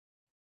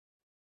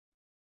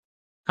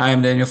Hi,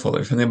 I'm Daniel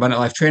Fuller from the Abundant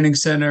Life Training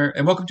Center,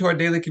 and welcome to our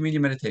daily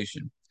communion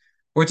meditation,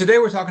 where today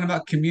we're talking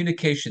about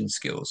communication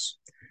skills.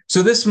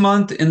 So, this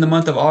month, in the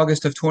month of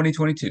August of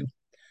 2022,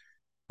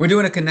 we're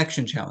doing a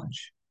connection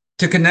challenge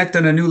to connect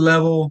on a new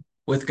level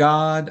with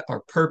God,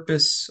 our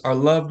purpose, our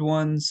loved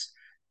ones,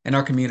 and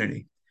our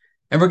community.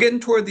 And we're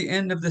getting toward the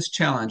end of this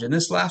challenge. And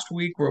this last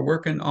week, we're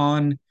working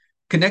on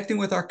connecting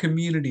with our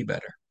community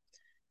better.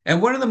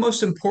 And one of the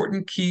most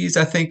important keys,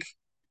 I think,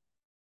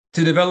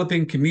 to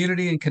developing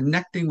community and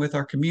connecting with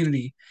our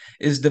community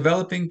is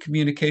developing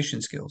communication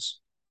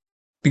skills.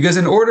 Because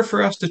in order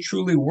for us to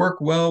truly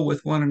work well with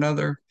one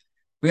another,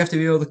 we have to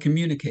be able to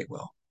communicate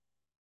well.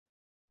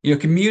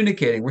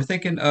 Communicating, we're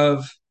thinking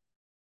of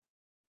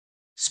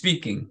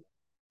speaking,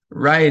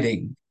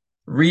 writing,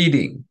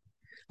 reading,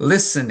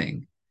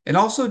 listening, and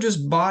also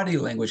just body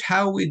language,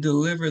 how we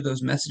deliver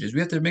those messages.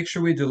 We have to make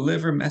sure we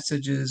deliver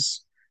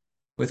messages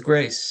with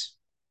grace,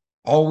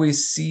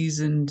 always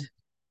seasoned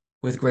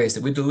with grace,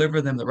 that we deliver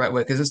them the right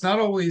way. Because it's not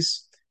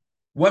always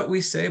what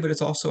we say, but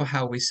it's also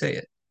how we say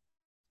it.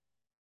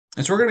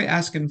 And so we're going to be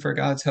asking for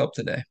God's help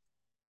today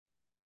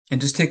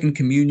and just taking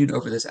communion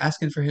over this,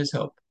 asking for his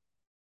help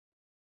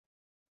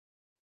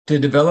to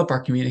develop our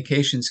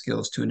communication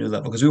skills to a new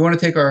level. Because we want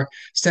to take our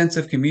sense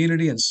of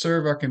community and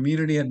serve our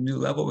community at a new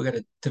level. We got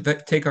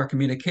to take our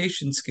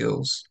communication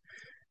skills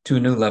to a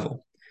new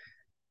level.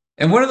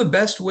 And one of the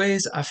best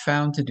ways I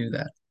found to do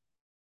that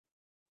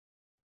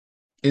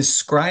is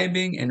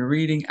scribing and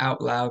reading out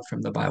loud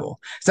from the Bible.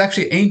 It's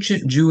actually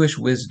ancient Jewish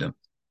wisdom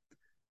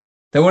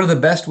that one of the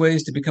best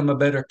ways to become a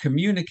better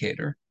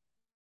communicator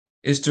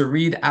is to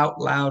read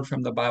out loud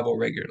from the Bible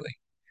regularly.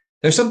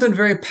 There's something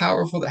very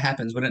powerful that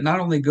happens when it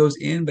not only goes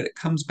in, but it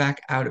comes back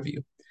out of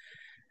you.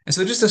 And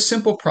so just a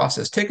simple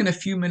process, taking a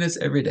few minutes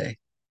every day.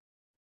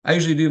 I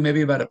usually do maybe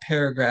about a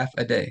paragraph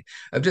a day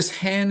of just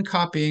hand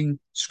copying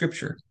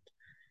scripture.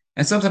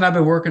 And something I've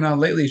been working on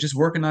lately is just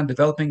working on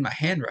developing my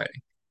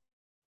handwriting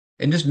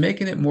and just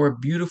making it more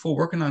beautiful,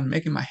 working on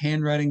making my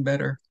handwriting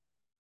better,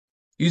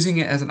 using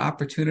it as an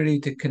opportunity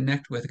to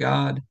connect with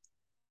God,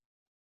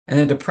 and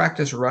then to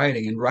practice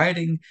writing and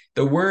writing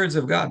the words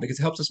of God because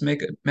it helps us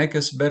make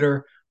us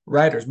better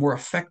writers, more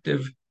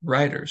effective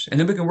writers. And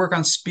then we can work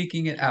on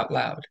speaking it out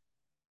loud.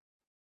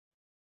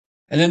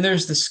 And then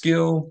there's the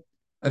skill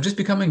of just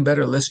becoming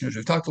better listeners.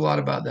 We've talked a lot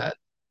about that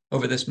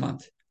over this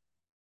month,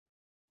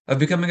 of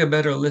becoming a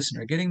better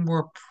listener, getting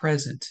more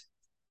present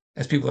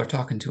as people are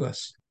talking to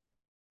us,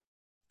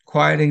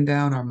 quieting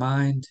down our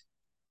mind,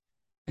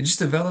 and just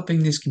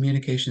developing these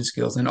communication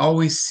skills and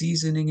always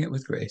seasoning it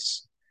with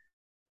grace.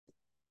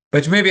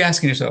 But you may be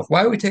asking yourself,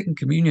 why are we taking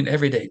communion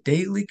every day?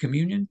 Daily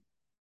communion?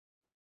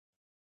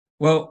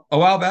 Well, a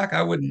while back,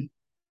 I wouldn't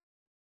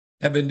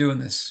have been doing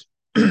this.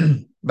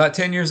 About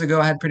 10 years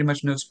ago, I had pretty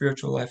much no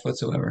spiritual life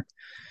whatsoever.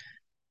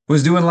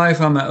 Was doing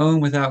life on my own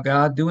without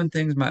God, doing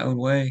things my own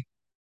way.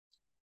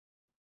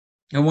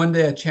 And one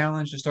day, a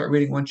challenge to start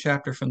reading one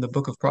chapter from the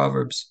book of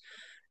Proverbs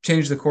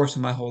changed the course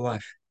of my whole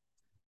life.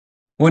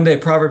 One day,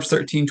 Proverbs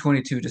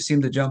 13:22 just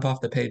seemed to jump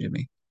off the page at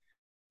me.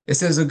 It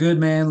says, "A good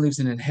man leaves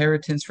an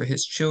inheritance for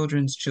his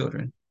children's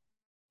children."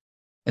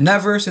 And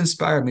that verse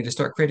inspired me to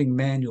start creating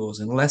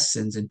manuals and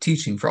lessons and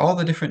teaching for all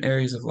the different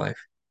areas of life.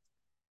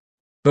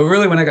 But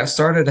really, when I got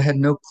started, I had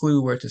no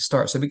clue where to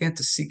start. So I began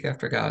to seek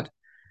after God,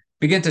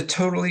 began to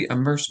totally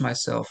immerse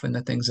myself in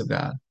the things of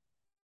God.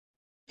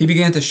 He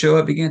began to show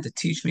up, began to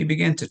teach me,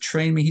 began to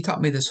train me. He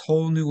taught me this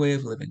whole new way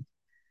of living,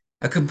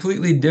 a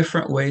completely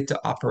different way to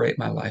operate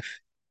my life.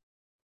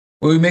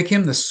 Where we make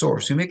him the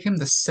source, we make him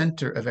the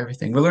center of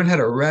everything. We learn how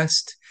to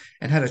rest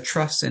and how to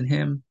trust in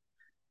him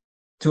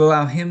to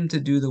allow him to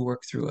do the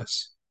work through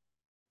us.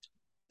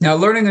 Now,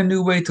 learning a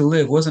new way to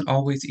live wasn't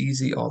always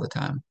easy all the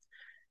time.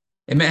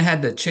 It meant I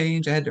had to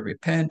change, I had to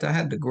repent, I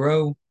had to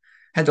grow,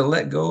 had to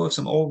let go of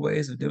some old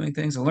ways of doing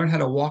things and learn how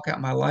to walk out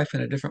my life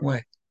in a different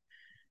way.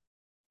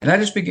 And I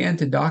just began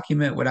to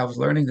document what I was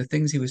learning, the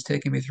things he was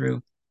taking me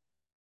through.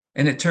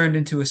 And it turned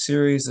into a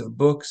series of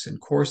books and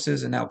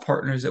courses and now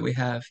partners that we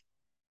have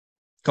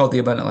called the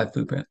Abundant Life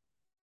Blueprint.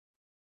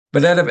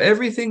 But out of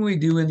everything we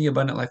do in the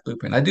Abundant Life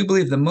Blueprint, I do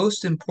believe the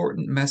most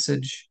important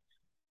message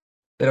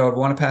that I would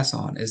want to pass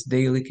on is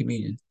daily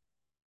communion.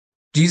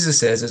 Jesus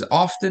says, as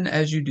often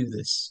as you do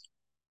this,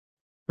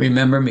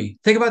 remember me.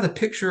 Think about the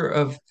picture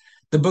of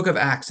the book of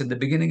Acts at the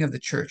beginning of the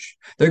church.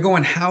 They're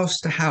going house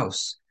to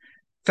house,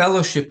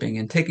 fellowshipping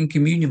and taking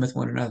communion with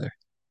one another.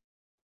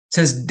 It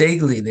says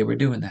daily they were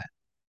doing that.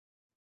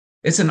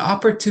 It's an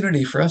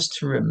opportunity for us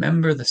to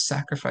remember the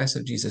sacrifice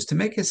of Jesus, to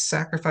make his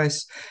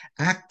sacrifice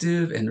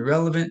active and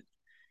relevant,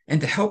 and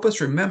to help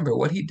us remember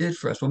what he did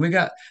for us. When we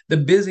got the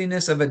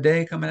busyness of a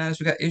day coming at us,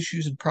 we got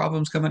issues and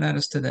problems coming at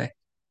us today.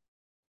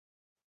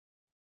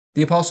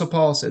 The Apostle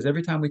Paul says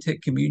every time we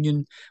take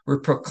communion,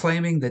 we're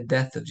proclaiming the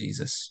death of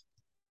Jesus.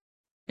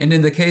 And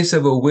in the case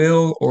of a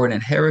will or an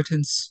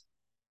inheritance,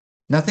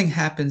 nothing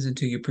happens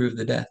until you prove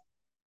the death.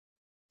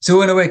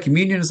 So in a way,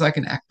 communion is like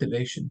an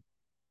activation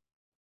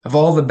of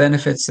all the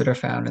benefits that are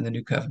found in the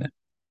new covenant.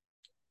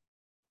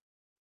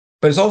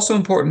 But it's also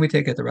important we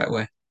take it the right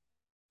way.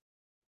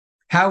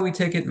 How we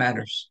take it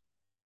matters.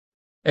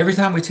 Every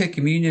time we take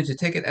communion, to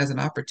take it as an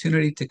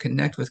opportunity to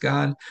connect with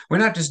God, we're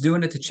not just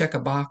doing it to check a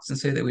box and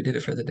say that we did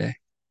it for the day.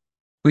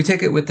 We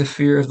take it with the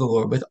fear of the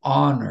Lord, with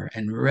honor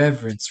and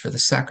reverence for the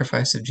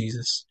sacrifice of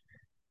Jesus,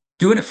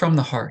 doing it from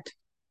the heart,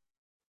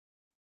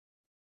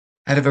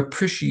 out of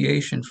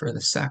appreciation for the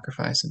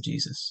sacrifice of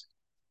Jesus.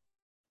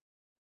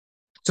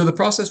 So the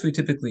process we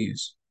typically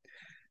use,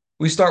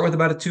 we start with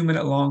about a 2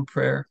 minute long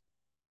prayer.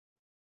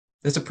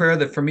 It's a prayer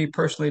that for me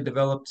personally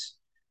developed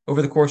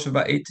over the course of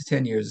about 8 to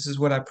 10 years. This is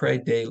what I pray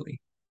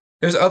daily.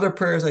 There's other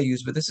prayers I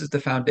use, but this is the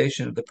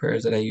foundation of the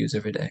prayers that I use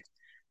every day.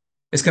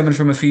 It's coming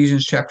from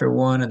Ephesians chapter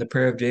 1 and the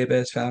prayer of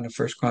Jabez found in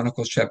First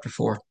Chronicles chapter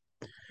 4.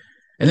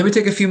 And then we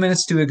take a few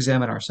minutes to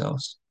examine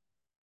ourselves.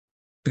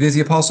 Because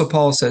the Apostle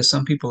Paul says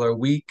some people are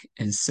weak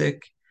and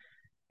sick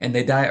and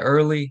they die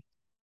early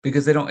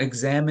because they don't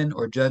examine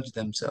or judge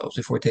themselves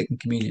before taking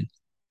communion.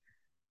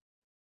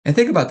 And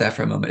think about that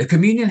for a moment. If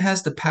communion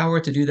has the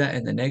power to do that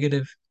in the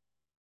negative,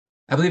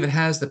 I believe it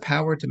has the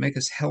power to make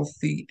us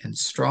healthy and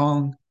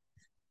strong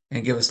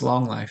and give us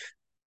long life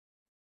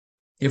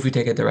if we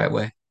take it the right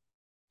way.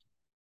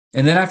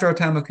 And then after our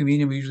time of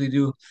communion, we usually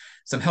do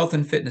some health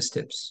and fitness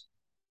tips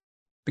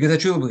because I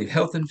truly believe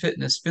health and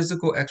fitness,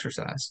 physical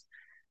exercise,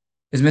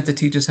 is meant to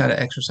teach us how to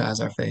exercise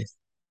our faith.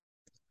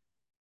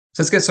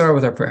 So let's get started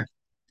with our prayer.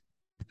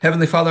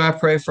 Heavenly Father, I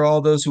pray for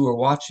all those who are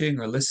watching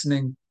or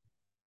listening,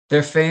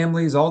 their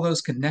families, all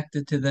those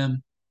connected to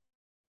them,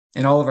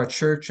 and all of our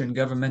church and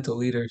governmental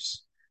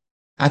leaders.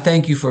 I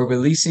thank you for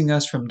releasing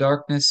us from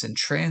darkness and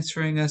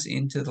transferring us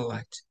into the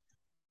light,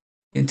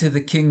 into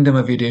the kingdom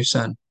of your dear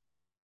Son.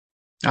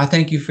 I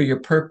thank you for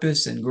your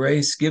purpose and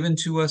grace given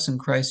to us in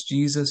Christ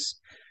Jesus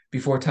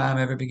before time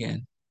ever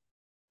began.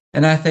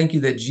 And I thank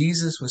you that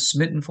Jesus was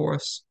smitten for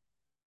us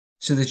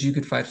so that you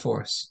could fight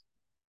for us.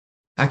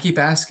 I keep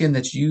asking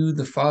that you,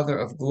 the Father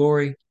of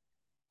glory,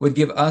 would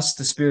give us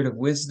the spirit of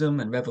wisdom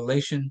and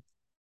revelation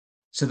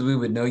so that we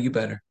would know you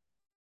better,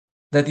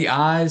 that the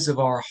eyes of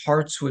our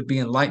hearts would be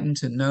enlightened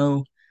to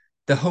know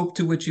the hope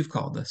to which you've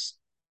called us,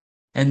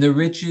 and the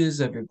riches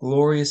of your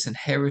glorious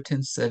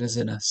inheritance that is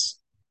in us,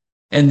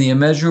 and the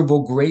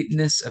immeasurable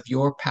greatness of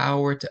your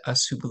power to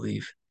us who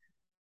believe,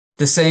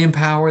 the same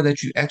power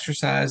that you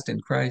exercised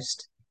in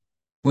Christ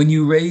when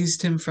you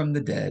raised him from the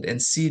dead and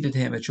seated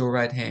him at your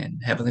right hand in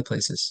heavenly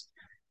places,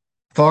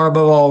 far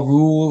above all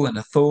rule and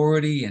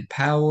authority and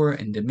power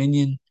and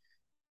dominion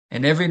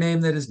and every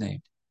name that is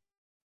named,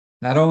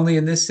 not only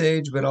in this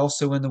age, but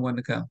also in the one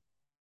to come.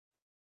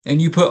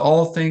 And you put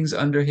all things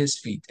under his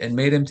feet and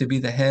made him to be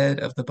the head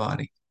of the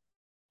body,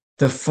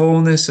 the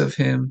fullness of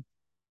him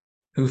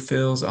who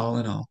fills all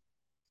in all.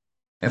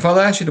 And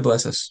Father, I ask you to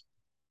bless us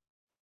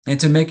and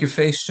to make your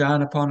face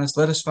shine upon us.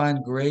 Let us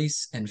find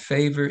grace and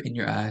favor in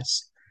your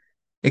eyes.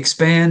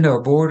 Expand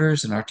our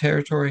borders and our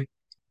territory.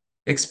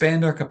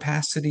 Expand our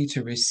capacity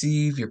to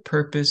receive your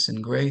purpose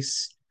and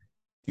grace,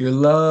 your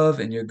love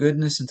and your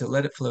goodness, and to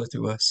let it flow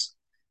through us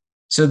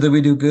so that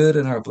we do good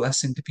and are a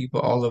blessing to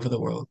people all over the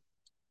world.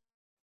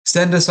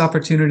 Send us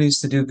opportunities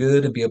to do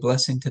good and be a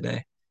blessing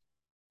today,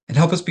 and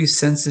help us be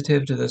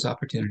sensitive to those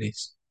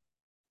opportunities.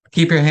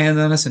 Keep your hand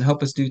on us and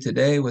help us do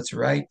today what's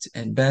right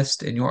and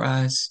best in your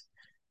eyes,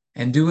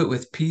 and do it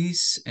with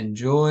peace and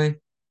joy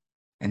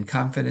and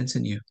confidence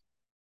in you.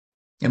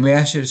 And we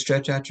ask you to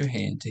stretch out your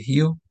hand to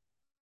heal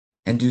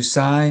and do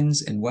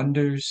signs and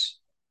wonders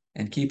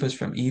and keep us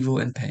from evil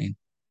and pain.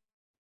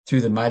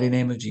 Through the mighty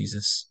name of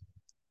Jesus.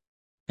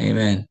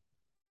 Amen.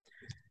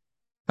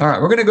 All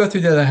right, we're going to go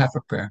through the other half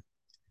of prayer.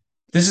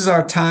 This is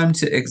our time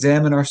to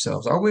examine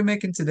ourselves. Are we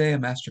making today a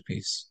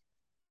masterpiece?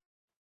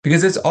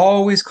 Because it's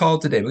always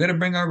called today. We're going to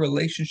bring our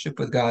relationship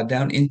with God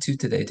down into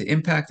today to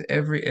impact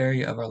every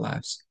area of our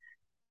lives.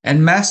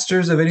 And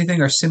masters of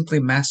anything are simply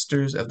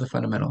masters of the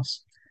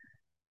fundamentals.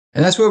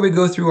 And that's where we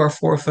go through our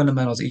 4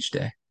 fundamentals each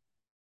day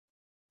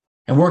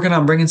and working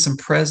on bringing some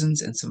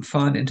presence and some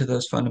fun into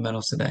those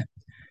fundamentals today.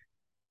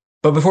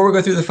 But before we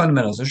go through the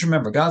fundamentals, just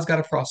remember, God's got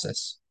a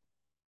process.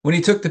 When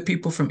he took the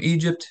people from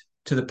Egypt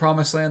to the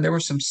promised land, there were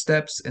some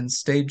steps and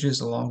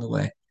stages along the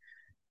way.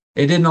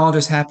 It didn't all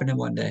just happen in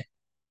one day.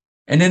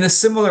 And in a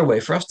similar way,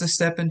 for us to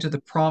step into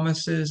the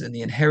promises and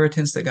the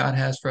inheritance that God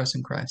has for us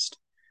in Christ,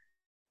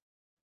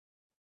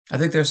 I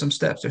think there's some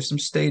steps, there's some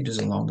stages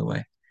along the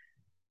way.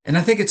 And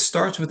I think it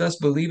starts with us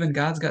believing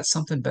God's got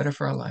something better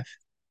for our life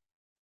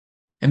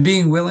and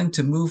being willing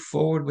to move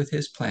forward with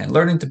his plan,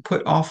 learning to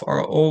put off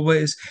our old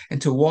ways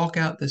and to walk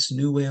out this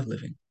new way of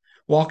living,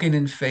 walking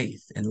in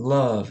faith and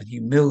love and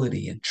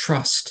humility and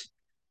trust,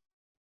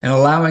 and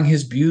allowing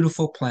his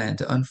beautiful plan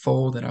to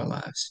unfold in our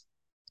lives.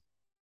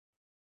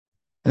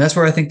 And that's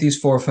where I think these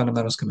 4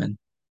 fundamentals come in.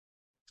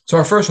 So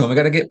our first one, we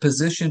got to get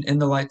positioned in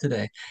the light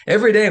today.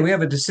 Every day we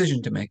have a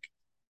decision to make.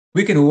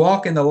 We can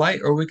walk in the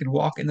light or we can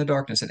walk in the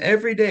darkness. And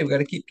every day we got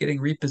to keep getting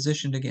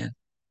repositioned again.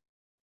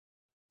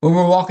 When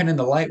we're walking in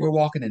the light, we're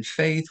walking in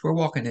faith, we're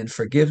walking in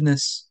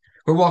forgiveness,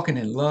 we're walking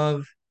in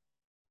love.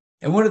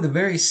 And one of the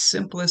very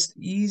simplest,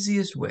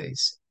 easiest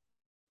ways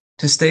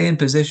to stay in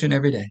position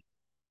every day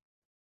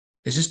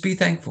is just be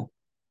thankful.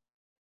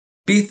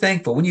 Be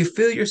thankful. When you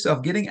feel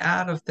yourself getting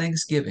out of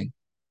thanksgiving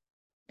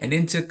and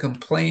into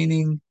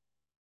complaining,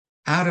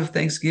 out of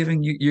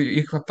thanksgiving,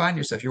 you find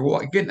yourself,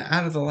 you're getting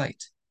out of the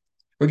light.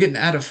 We're getting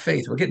out of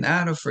faith. We're getting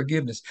out of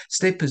forgiveness.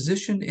 Stay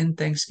positioned in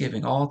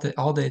thanksgiving all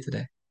day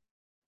today.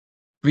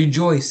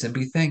 Rejoice and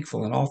be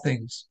thankful in all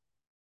things.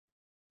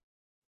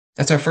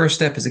 That's our first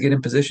step, is to get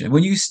in position.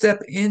 When you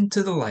step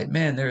into the light,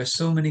 man, there are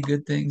so many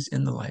good things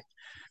in the light.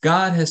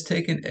 God has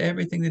taken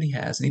everything that he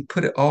has and he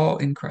put it all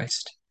in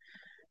Christ.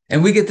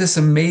 And we get this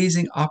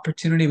amazing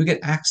opportunity. We get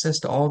access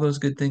to all those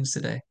good things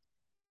today.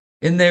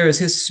 In there is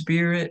his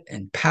spirit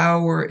and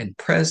power and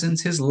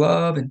presence, his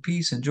love and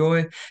peace and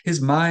joy,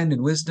 his mind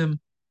and wisdom,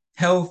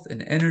 health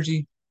and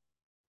energy.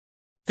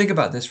 Think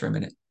about this for a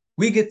minute.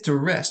 We get to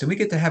rest and we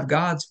get to have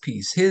God's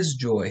peace, his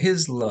joy,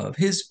 his love,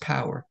 his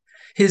power,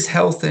 his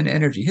health and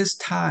energy, his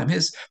time,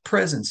 his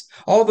presence.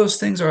 All those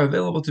things are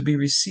available to be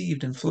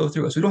received and flow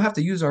through us. We don't have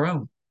to use our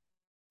own.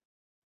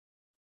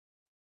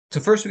 So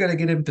first we got to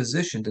get in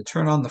position to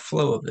turn on the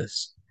flow of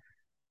this.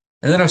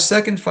 And then our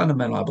second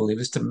fundamental, I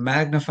believe, is to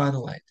magnify the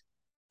light.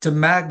 To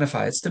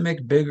magnify, it's to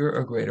make bigger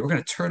or greater. We're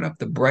going to turn up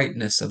the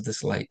brightness of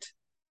this light.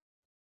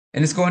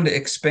 And it's going to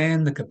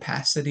expand the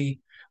capacity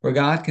where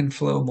God can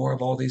flow more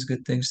of all these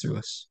good things through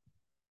us.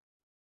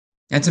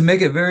 And to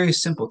make it very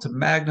simple, to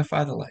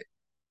magnify the light.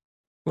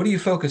 What are you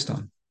focused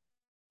on?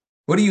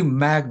 What are you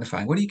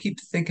magnifying? What do you keep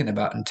thinking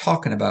about and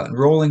talking about and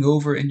rolling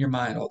over in your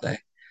mind all day?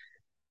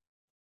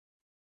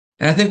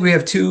 And I think we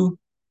have two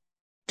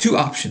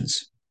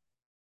options,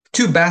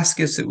 two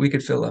baskets that we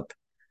could fill up.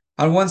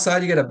 On one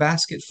side, you got a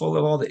basket full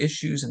of all the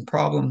issues and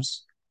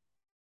problems.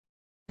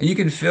 And you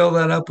can fill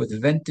that up with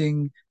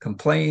venting,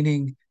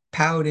 complaining,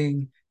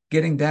 pouting,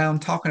 getting down,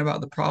 talking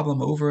about the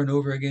problem over and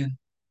over again,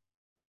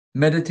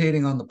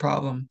 meditating on the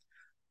problem.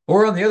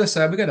 Or on the other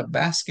side, we got a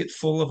basket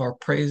full of our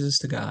praises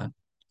to God,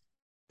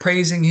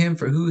 praising him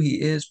for who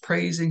he is,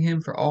 praising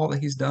him for all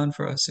that he's done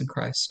for us in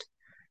Christ,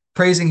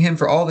 praising him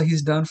for all that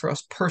he's done for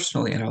us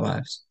personally in our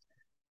lives.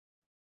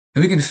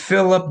 And we can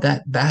fill up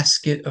that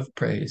basket of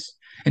praise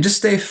and just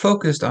stay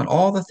focused on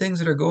all the things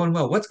that are going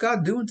well. What's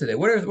God doing today?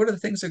 What are the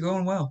things that are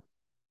going well?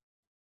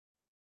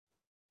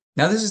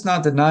 Now, this is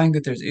not denying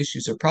that there's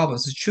issues or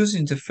problems. It's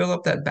choosing to fill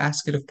up that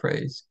basket of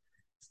praise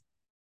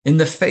in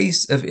the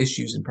face of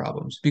issues and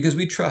problems because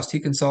we trust he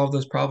can solve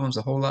those problems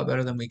a whole lot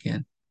better than we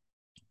can.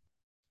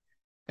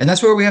 And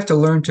that's where we have to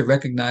learn to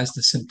recognize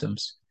the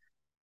symptoms.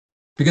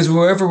 Because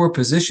wherever we're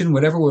positioned,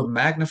 whatever we're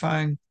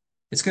magnifying,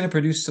 it's going to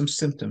produce some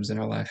symptoms in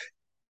our life.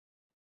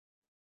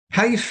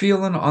 How you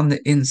feeling on the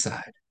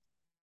inside?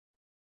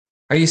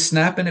 Are you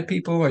snapping at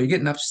people? Are you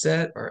getting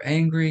upset or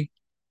angry?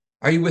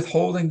 Are you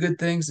withholding good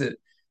things that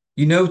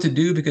you know to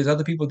do because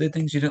other people did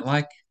things you didn't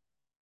like?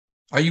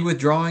 Are you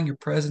withdrawing your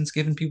presence,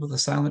 giving people the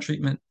silent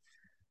treatment?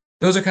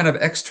 Those are kind of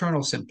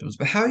external symptoms.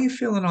 But how are you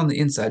feeling on the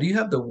inside? Do you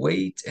have the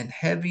weight and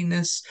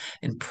heaviness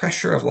and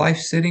pressure of life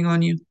sitting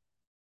on you?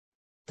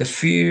 The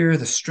fear,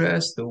 the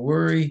stress, the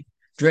worry,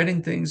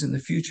 dreading things in the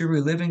future,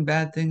 reliving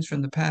bad things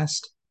from the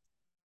past.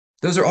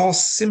 Those are all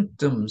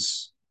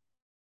symptoms.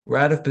 We're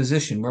out of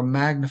position. We're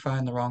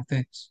magnifying the wrong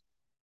things.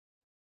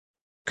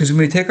 Because when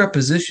we take our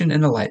position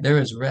in the light, there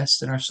is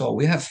rest in our soul.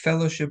 We have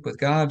fellowship with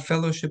God,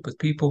 fellowship with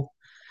people,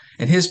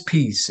 and his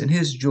peace and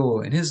his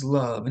joy and his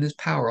love and his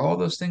power. All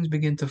those things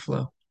begin to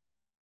flow.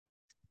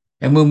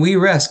 And when we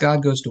rest,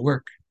 God goes to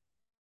work.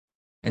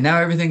 And now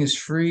everything is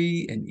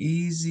free and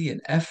easy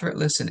and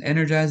effortless and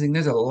energizing.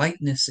 There's a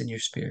lightness in your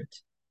spirit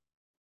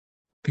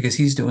because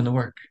he's doing the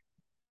work.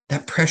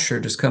 That pressure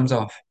just comes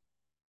off.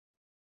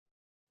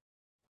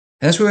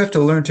 And that's where we have to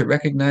learn to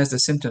recognize the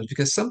symptoms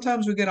because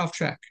sometimes we get off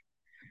track.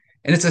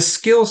 And it's a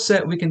skill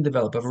set we can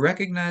develop of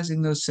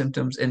recognizing those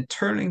symptoms and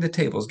turning the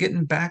tables,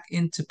 getting back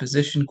into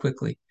position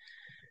quickly.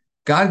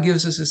 God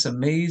gives us this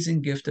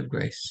amazing gift of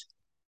grace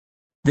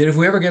that if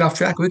we ever get off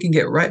track, we can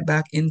get right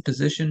back in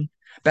position,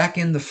 back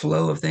in the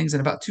flow of things in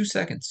about 2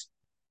 seconds.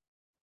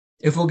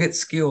 If we'll get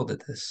skilled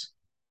at this.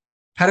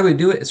 How do we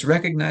do it? It's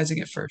recognizing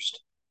it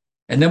first.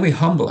 And then we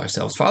humble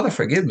ourselves. Father,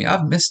 forgive me.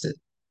 I've missed it.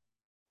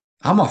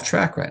 I'm off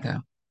track right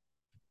now.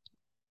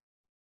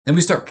 Then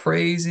we start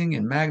praising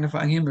and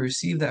magnifying him. We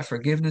receive that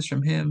forgiveness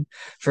from him,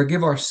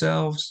 forgive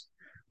ourselves,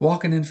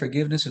 walking in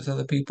forgiveness with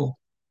other people.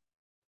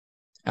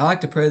 I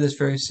like to pray this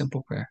very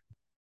simple prayer.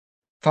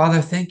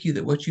 Father, thank you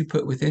that what you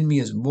put within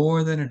me is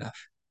more than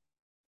enough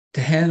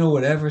to handle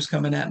whatever's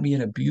coming at me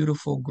in a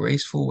beautiful,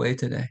 graceful way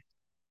today.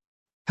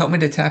 Help me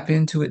to tap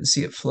into it and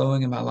see it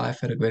flowing in my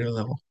life at a greater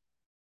level.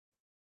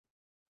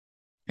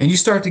 And you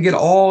start to get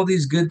all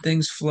these good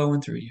things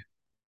flowing through you.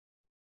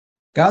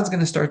 God's going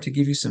to start to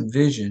give you some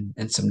vision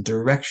and some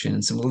direction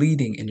and some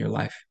leading in your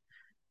life.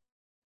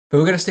 But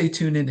we're going to stay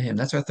tuned into him.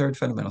 That's our third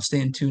fundamental,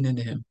 staying tuned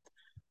into him.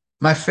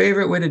 My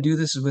favorite way to do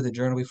this is with a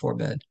journal before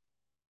bed.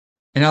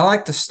 And I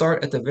like to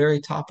start at the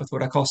very top with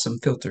what I call some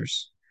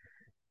filters.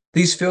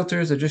 These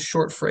filters are just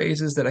short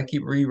phrases that I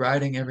keep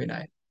rewriting every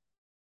night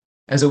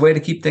as a way to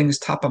keep things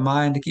top of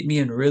mind, to keep me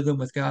in rhythm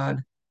with God,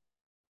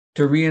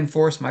 to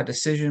reinforce my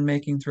decision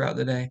making throughout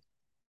the day.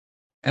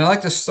 And I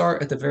like to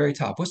start at the very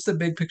top. What's the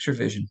big picture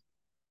vision?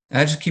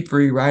 And I just keep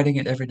rewriting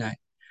it every night.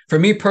 For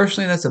me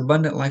personally, that's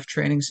abundant life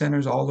training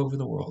centers all over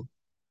the world,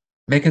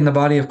 making the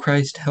body of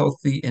Christ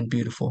healthy and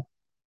beautiful.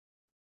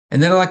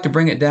 And then I like to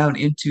bring it down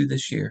into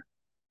this year.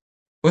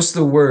 What's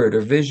the word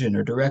or vision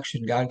or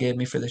direction God gave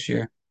me for this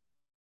year?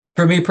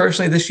 For me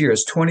personally, this year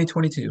is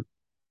 2022,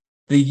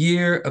 the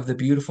year of the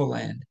beautiful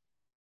land.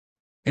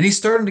 And he's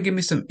starting to give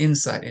me some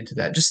insight into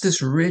that, just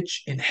this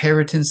rich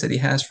inheritance that he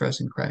has for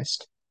us in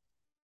Christ,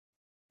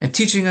 and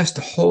teaching us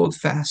to hold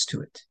fast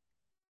to it,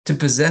 to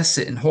possess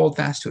it and hold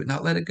fast to it,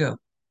 not let it go.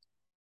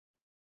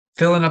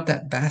 Filling up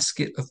that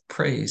basket of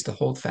praise to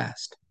hold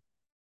fast.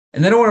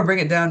 And then I want to bring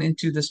it down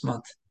into this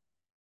month.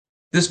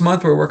 This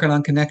month, we're working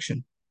on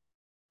connection.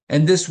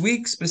 And this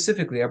week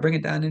specifically, I bring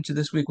it down into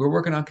this week. We're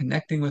working on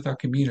connecting with our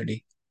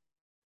community.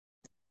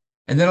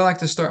 And then I like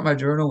to start my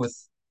journal with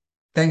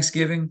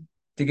Thanksgiving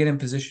to get in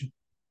position.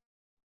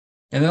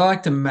 And then I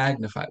like to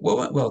magnify what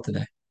went well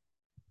today.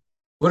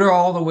 What are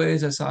all the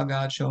ways I saw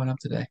God showing up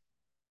today?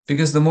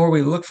 Because the more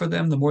we look for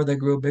them, the more they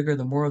grow bigger,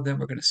 the more of them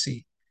we're going to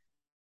see.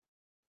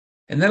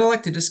 And then I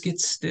like to just get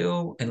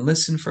still and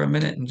listen for a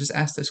minute and just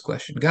ask this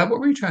question: God,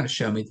 what were you trying to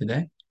show me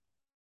today?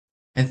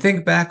 And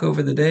think back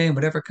over the day, and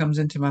whatever comes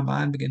into my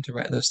mind, begin to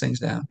write those things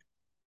down.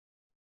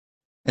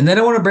 And then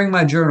I want to bring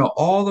my journal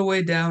all the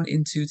way down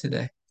into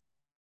today.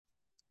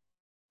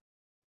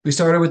 We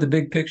started with the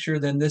big picture,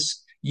 then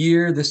this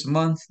year, this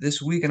month, this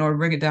week, and I want to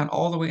bring it down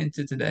all the way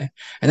into today.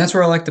 And that's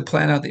where I like to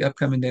plan out the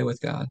upcoming day with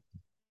God.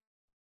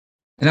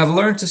 And I've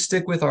learned to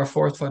stick with our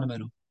fourth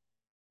fundamental.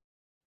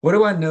 What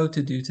do I know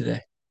to do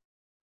today?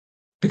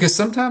 Because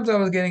sometimes I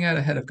was getting out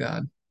ahead of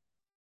God,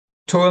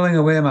 toiling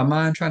away in my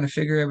mind, trying to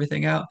figure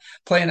everything out,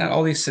 playing out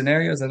all these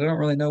scenarios that I don't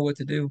really know what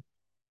to do.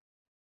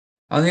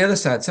 On the other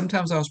side,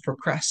 sometimes I was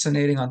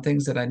procrastinating on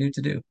things that I knew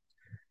to do.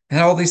 And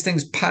all these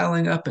things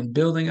piling up and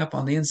building up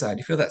on the inside.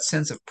 You feel that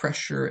sense of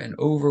pressure and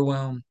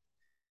overwhelm.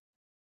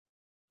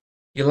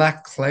 You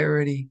lack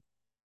clarity.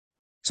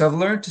 So I've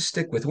learned to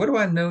stick with what do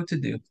I know to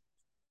do?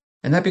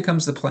 And that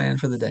becomes the plan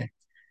for the day.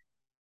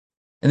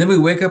 And then we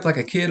wake up like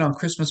a kid on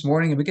Christmas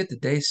morning and we get the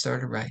day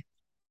started right.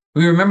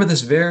 We remember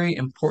this very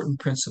important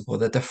principle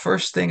that the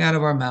first thing out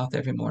of our mouth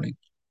every morning,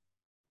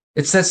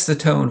 it sets the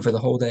tone for the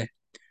whole day.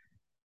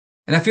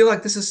 And I feel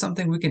like this is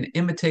something we can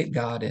imitate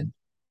God in.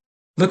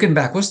 Looking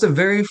back, what's the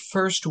very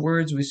first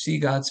words we see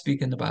God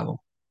speak in the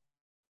Bible?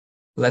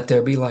 Let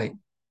there be light.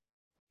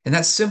 And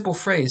that simple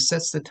phrase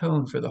sets the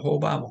tone for the whole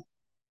Bible.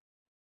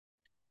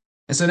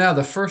 And so now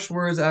the first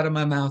words out of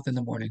my mouth in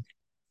the morning,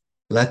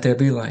 let there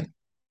be light.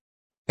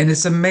 And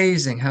it's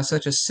amazing how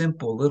such a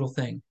simple little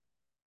thing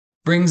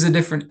brings a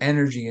different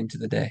energy into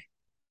the day.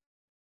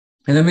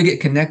 And then we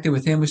get connected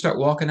with him. We start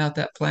walking out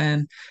that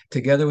plan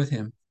together with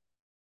him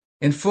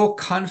in full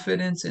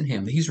confidence in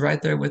him. He's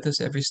right there with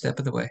us every step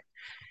of the way.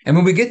 And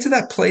when we get to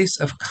that place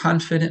of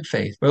confident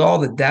faith, where all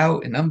the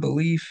doubt and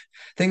unbelief,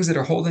 things that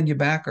are holding you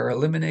back are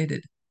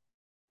eliminated,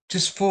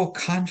 just full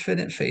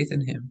confident faith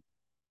in him,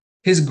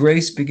 his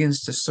grace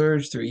begins to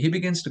surge through you. He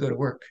begins to go to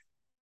work.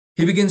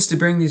 He begins to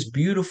bring these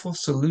beautiful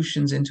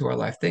solutions into our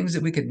life, things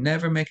that we could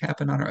never make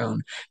happen on our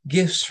own,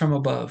 gifts from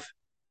above.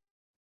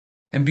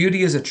 And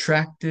beauty is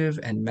attractive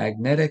and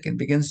magnetic and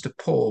begins to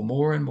pull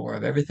more and more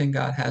of everything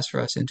God has for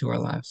us into our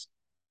lives.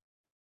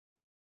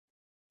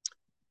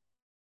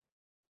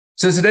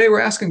 So today we're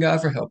asking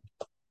God for help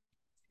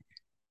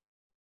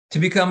to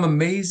become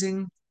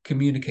amazing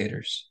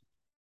communicators.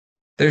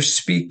 There's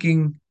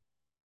speaking,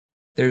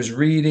 there's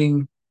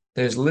reading,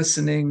 there's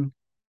listening,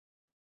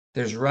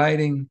 there's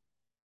writing,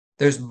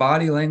 there's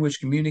body language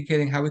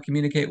communicating, how we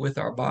communicate with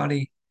our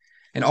body,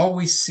 and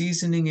always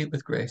seasoning it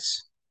with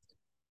grace.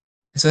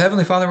 And so,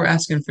 Heavenly Father, we're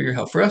asking for your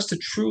help, for us to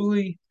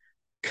truly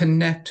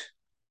connect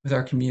with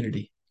our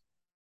community.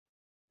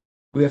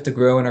 We have to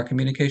grow in our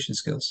communication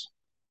skills.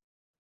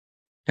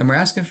 And we're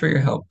asking for your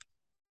help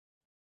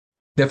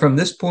that from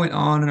this point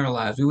on in our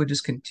lives, we would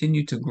just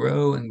continue to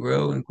grow and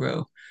grow and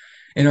grow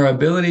in our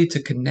ability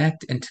to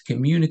connect and to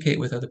communicate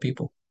with other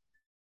people.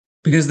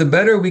 Because the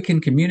better we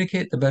can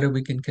communicate, the better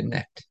we can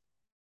connect.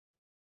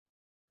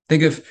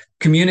 Think of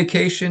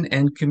communication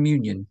and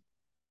communion,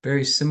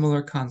 very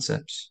similar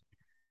concepts.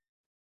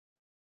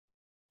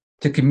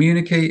 To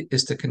communicate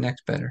is to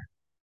connect better.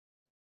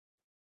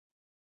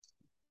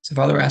 So,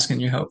 Father, we're asking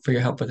your help for your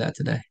help with that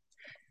today.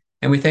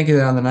 And we thank you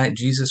that on the night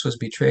Jesus was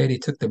betrayed, he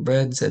took the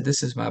bread and said,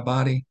 "This is my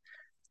body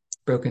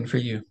broken for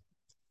you.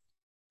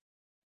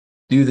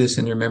 Do this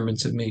in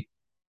remembrance of me."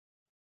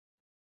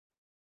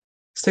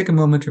 Let's take a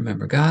moment to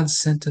remember God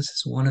sent us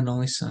his one and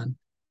only Son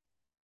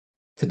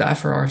to die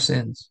for our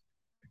sins.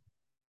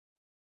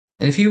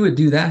 And if he would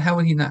do that, how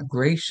would he not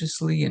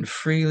graciously and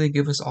freely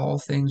give us all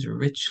things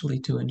richly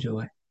to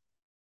enjoy?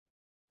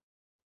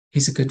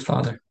 He's a good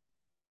father.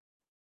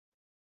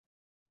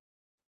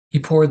 He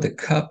poured the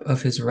cup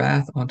of his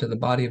wrath onto the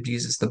body of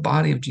Jesus. The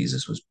body of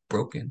Jesus was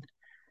broken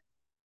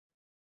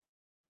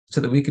so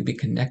that we could be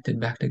connected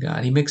back to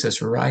God. He makes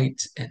us right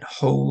and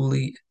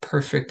holy,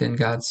 perfect in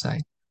God's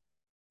sight.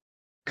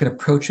 Could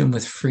approach him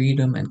with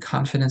freedom and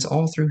confidence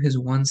all through his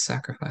one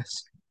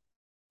sacrifice.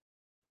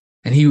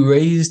 And he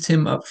raised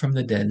him up from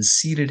the dead and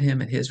seated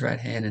him at his right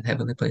hand in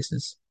heavenly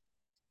places.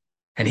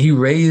 And he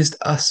raised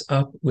us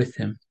up with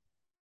him,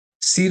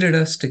 seated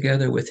us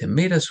together with him,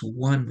 made us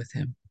one with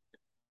him.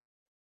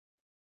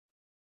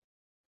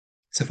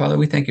 So, Father,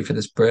 we thank you for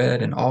this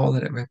bread and all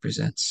that it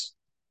represents,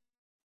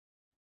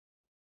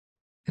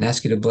 and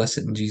ask you to bless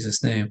it in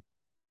Jesus' name.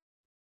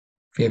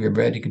 If you have your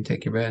bread, you can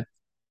take your bread.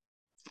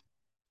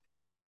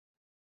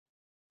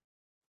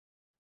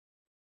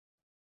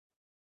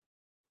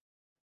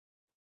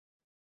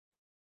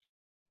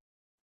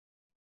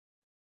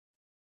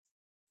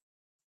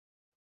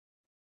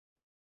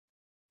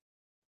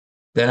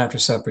 Then after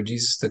supper,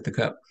 Jesus took the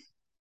cup.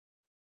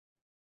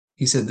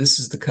 He said, "This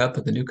is the cup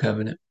of the new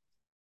covenant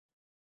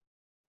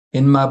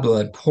in my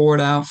blood,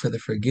 poured out for the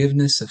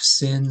forgiveness of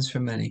sins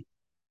for many."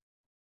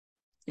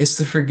 It's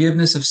the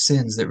forgiveness of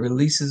sins that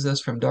releases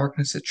us from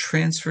darkness, that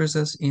transfers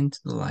us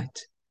into the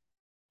light,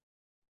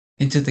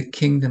 into the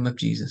kingdom of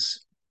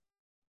Jesus.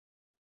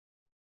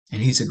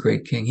 And he's a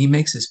great king. He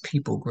makes his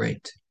people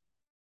great.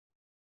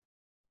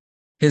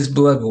 His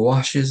blood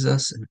washes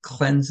us and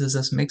cleanses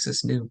us, makes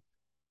us new,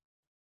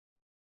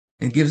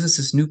 and gives us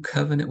this new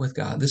covenant with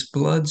God, this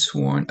blood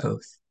sworn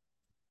oath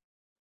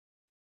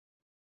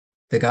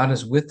that God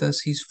is with us,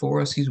 he's for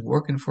us, he's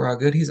working for our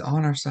good, he's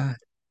on our side.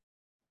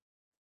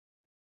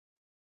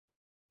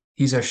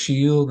 He's our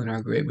shield and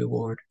our great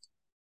reward.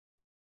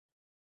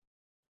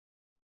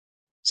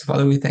 So,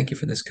 Father, we thank you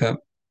for this cup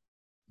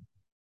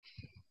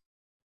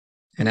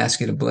and ask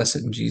you to bless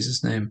it in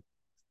Jesus' name.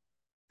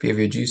 If you have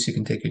your juice, you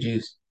can take your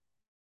juice.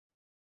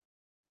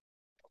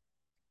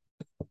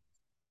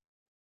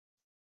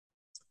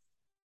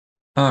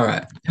 All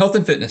right, health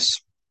and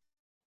fitness.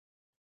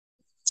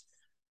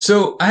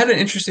 So, I had an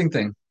interesting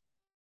thing.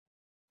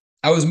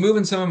 I was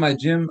moving some of my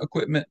gym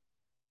equipment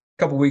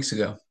a couple weeks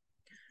ago,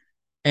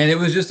 and it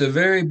was just a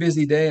very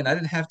busy day, and I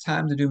didn't have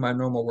time to do my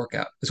normal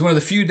workout. It's one of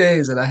the few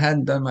days that I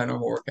hadn't done my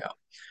normal workout,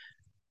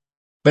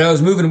 but I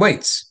was moving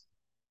weights,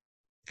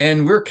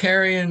 and we're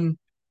carrying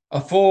a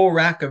full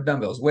rack of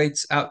dumbbells,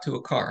 weights out to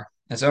a car.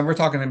 And so we're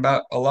talking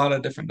about a lot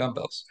of different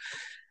dumbbells.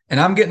 And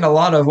I'm getting a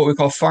lot of what we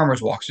call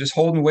farmer's walks, just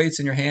holding weights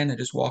in your hand and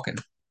just walking.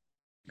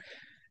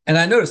 And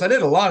I noticed I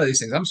did a lot of these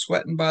things. I'm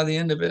sweating by the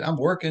end of it. I'm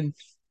working,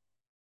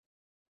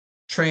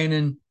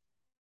 training,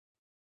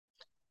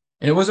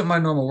 and it wasn't my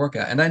normal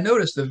workout. And I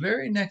noticed the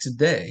very next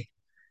day,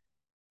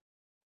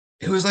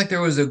 it was like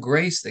there was a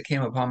grace that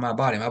came upon my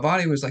body. My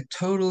body was like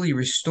totally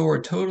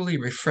restored, totally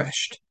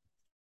refreshed.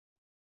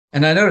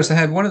 And I noticed I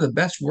had one of the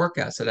best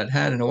workouts that I'd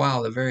had in a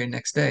while the very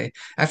next day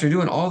after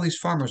doing all these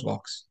farmer's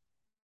walks.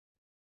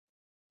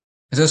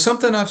 And so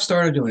something I've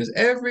started doing is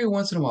every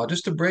once in a while,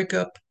 just to break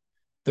up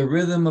the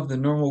rhythm of the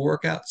normal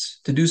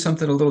workouts, to do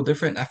something a little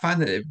different. I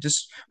find that it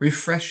just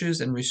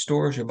refreshes and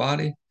restores your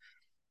body.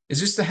 Is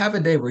just to have a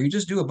day where you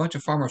just do a bunch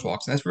of farmer's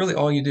walks. And that's really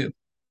all you do.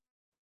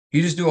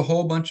 You just do a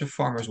whole bunch of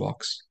farmer's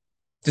walks,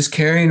 just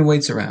carrying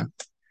weights around.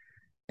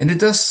 And it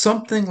does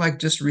something like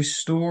just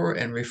restore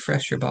and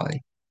refresh your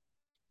body.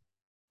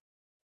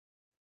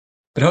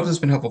 But I hope this has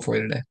been helpful for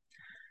you today.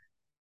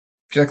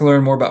 If you'd like to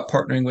learn more about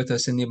partnering with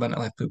us in the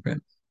Abundant Life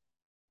Blueprint,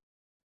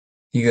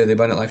 you go to the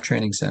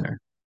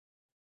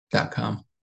AbundantLifeTrainingCenter.com.